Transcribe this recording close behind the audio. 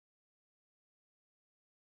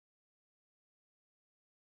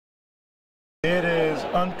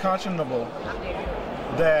unconscionable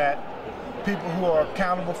that people who are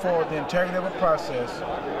accountable for the integrity of a process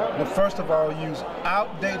will first of all use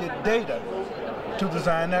outdated data to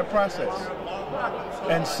design that process.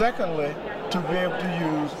 And secondly, to be able to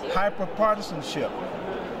use hyper-partisanship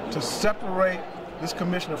to separate this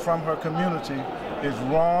commissioner from her community is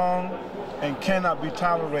wrong and cannot be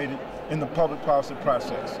tolerated in the public policy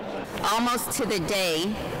process. Almost to the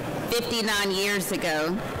day, 59 years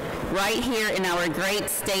ago, right here in our great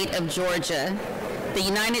state of Georgia, the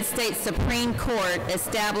United States Supreme Court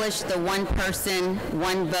established the one-person,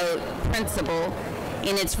 one-vote principle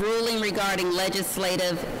in its ruling regarding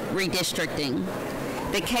legislative redistricting.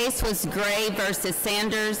 The case was Gray versus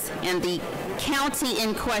Sanders, and the county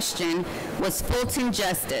in question was Fulton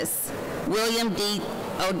Justice. William D.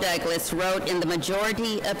 O. Douglas wrote in the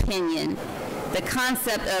majority opinion, the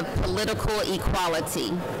concept of political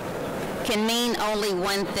equality can mean only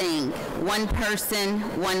one thing: one person,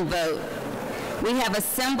 one vote. We have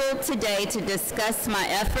assembled today to discuss my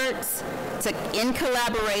efforts in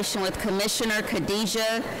collaboration with Commissioner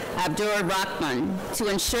Khadija Abdur-Rahman to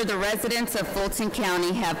ensure the residents of Fulton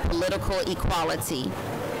County have political equality,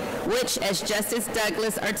 which, as Justice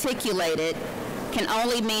Douglas articulated, can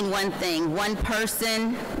only mean one thing: one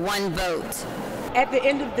person, one vote. At the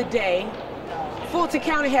end of the day, Fulton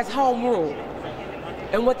County has home rule.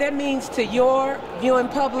 And what that means to your viewing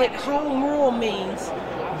public, home rule means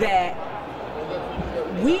that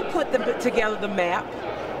we put together the map,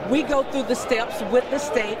 we go through the steps with the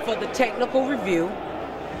state for the technical review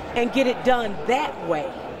and get it done that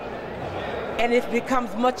way. And it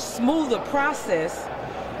becomes much smoother process,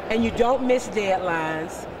 and you don't miss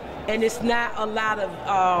deadlines, and it's not a lot of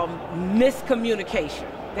miscommunication.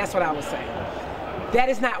 That's what I was saying. That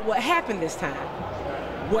is not what happened this time.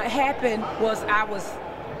 What happened was I was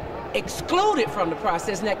excluded from the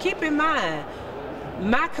process. Now keep in mind,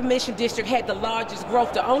 my commission district had the largest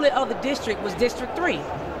growth. The only other district was District 3.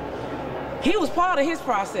 He was part of his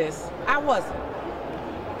process. I wasn't.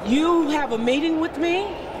 You have a meeting with me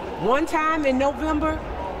one time in November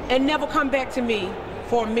and never come back to me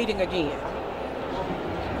for a meeting again.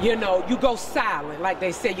 You know, you go silent, like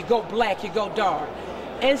they say. You go black, you go dark.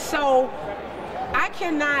 And so I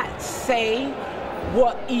cannot say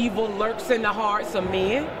what evil lurks in the hearts of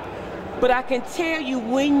men, but I can tell you,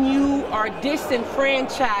 when you are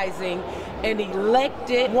disenfranchising an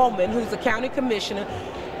elected woman who's a county commissioner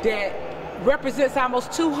that represents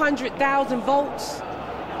almost 200,000 votes,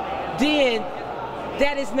 then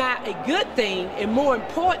that is not a good thing. And more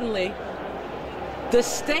importantly, the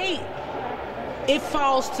state, it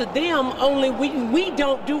falls to them only when we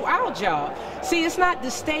don't do our job. See, it's not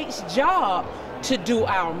the state's job to do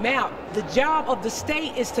our map. The job of the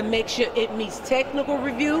state is to make sure it meets technical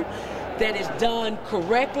review, that is done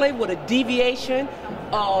correctly with a deviation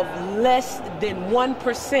of less than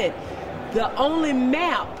 1%. The only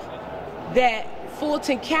map that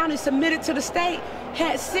Fulton County submitted to the state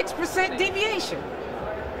had 6% deviation.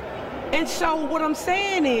 And so what I'm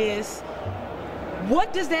saying is,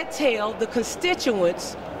 what does that tell the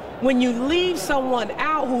constituents when you leave someone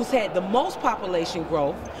out who's had the most population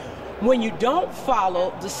growth, when you don't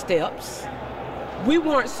follow the steps? We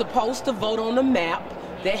weren't supposed to vote on a map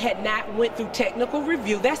that had not went through technical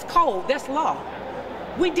review. That's code, that's law.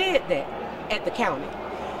 We did that at the county.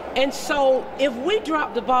 And so if we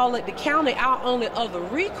drop the ball at the county, our only other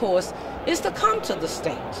recourse is to come to the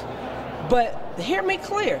state. But hear me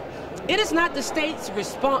clear, it is not the state's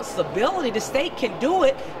responsibility. The state can do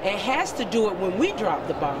it and has to do it when we drop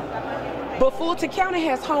the ball. But Fulton County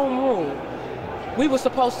has home rule. We were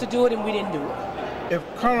supposed to do it and we didn't do it.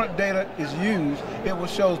 If current data is used, it will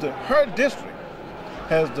show that her district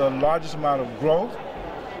has the largest amount of growth,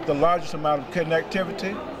 the largest amount of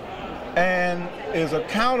connectivity, and is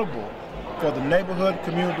accountable for the neighborhood,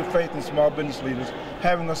 community, faith, and small business leaders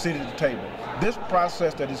having a seat at the table. This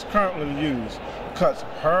process that is currently used cuts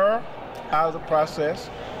her out of the process,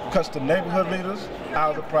 cuts the neighborhood leaders out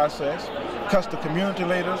of the process, cuts the community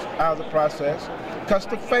leaders out of the process, cuts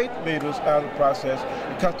the faith leaders out of the process,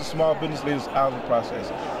 and cuts the small business leaders out of the process.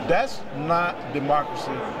 That's not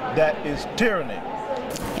democracy, that is tyranny.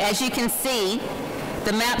 As you can see,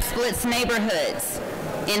 the map splits neighborhoods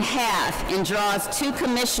in half and draws 2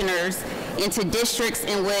 commissioners into districts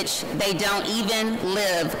in which they don't even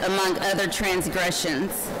live, among other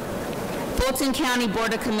transgressions. Fulton County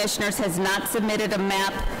Board of Commissioners has not submitted a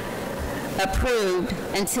map approved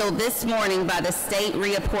until this morning by the State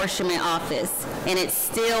Reapportionment Office, and it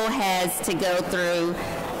still has to go through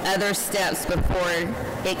other steps before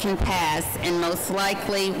it can pass, and most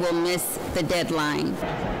likely will miss the deadline.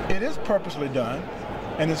 It is purposely done,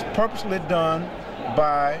 and it's purposely done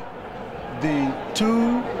by the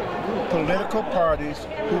two political parties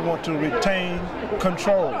who want to retain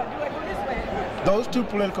control. Those two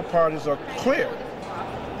political parties are clear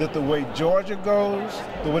that the way Georgia goes,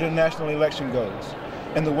 the way the national election goes,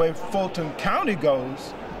 and the way Fulton County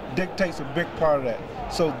goes dictates a big part of that.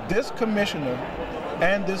 So this commissioner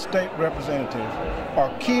and this state representative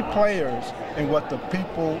are key players in what the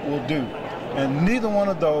people will do. And neither one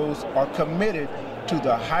of those are committed to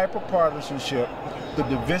the hyper-partisanship, the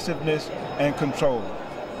divisiveness, and control.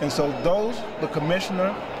 And so those, the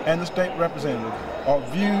commissioner and the state representative, are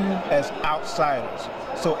viewed as outsiders.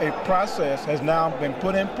 So a process has now been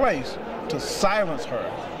put in place to silence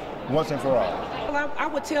her once and for all. Well, I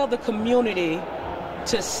would tell the community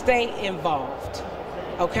to stay involved,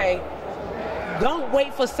 okay? Don't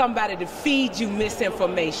wait for somebody to feed you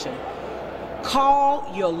misinformation.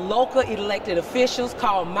 Call your local elected officials,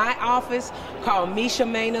 call my office, call Misha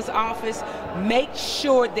Maynard's office. Make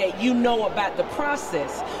sure that you know about the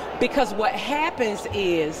process, because what happens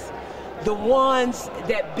is the ones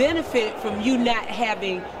that benefit from you not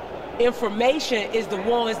having information is the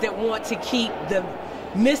ones that want to keep the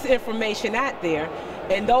misinformation out there,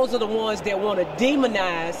 and those are the ones that want to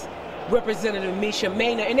demonize Representative Misha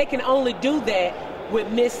Maynard, and they can only do that with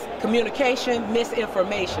miscommunication,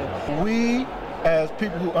 misinformation. We, as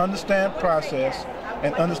people who understand process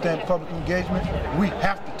and understand public engagement, we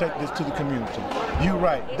have to take this to the community. You're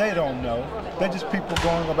right, they don't know. They're just people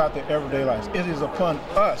going about their everyday lives. It is upon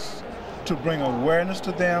us to bring awareness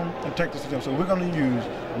to them and take this to them. So we're going to use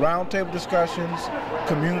roundtable discussions,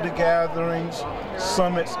 community gatherings,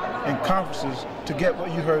 summits, and conferences to get what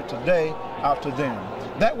you heard today out to them.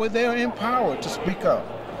 That way they are empowered to speak up.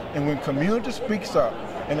 And when community speaks up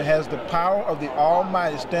and it has the power of the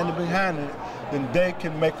Almighty standing behind it, then they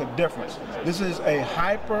can make a difference. This is a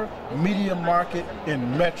hyper media market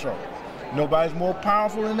in Metro. Nobody's more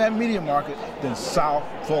powerful in that media market than South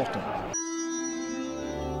Fulton.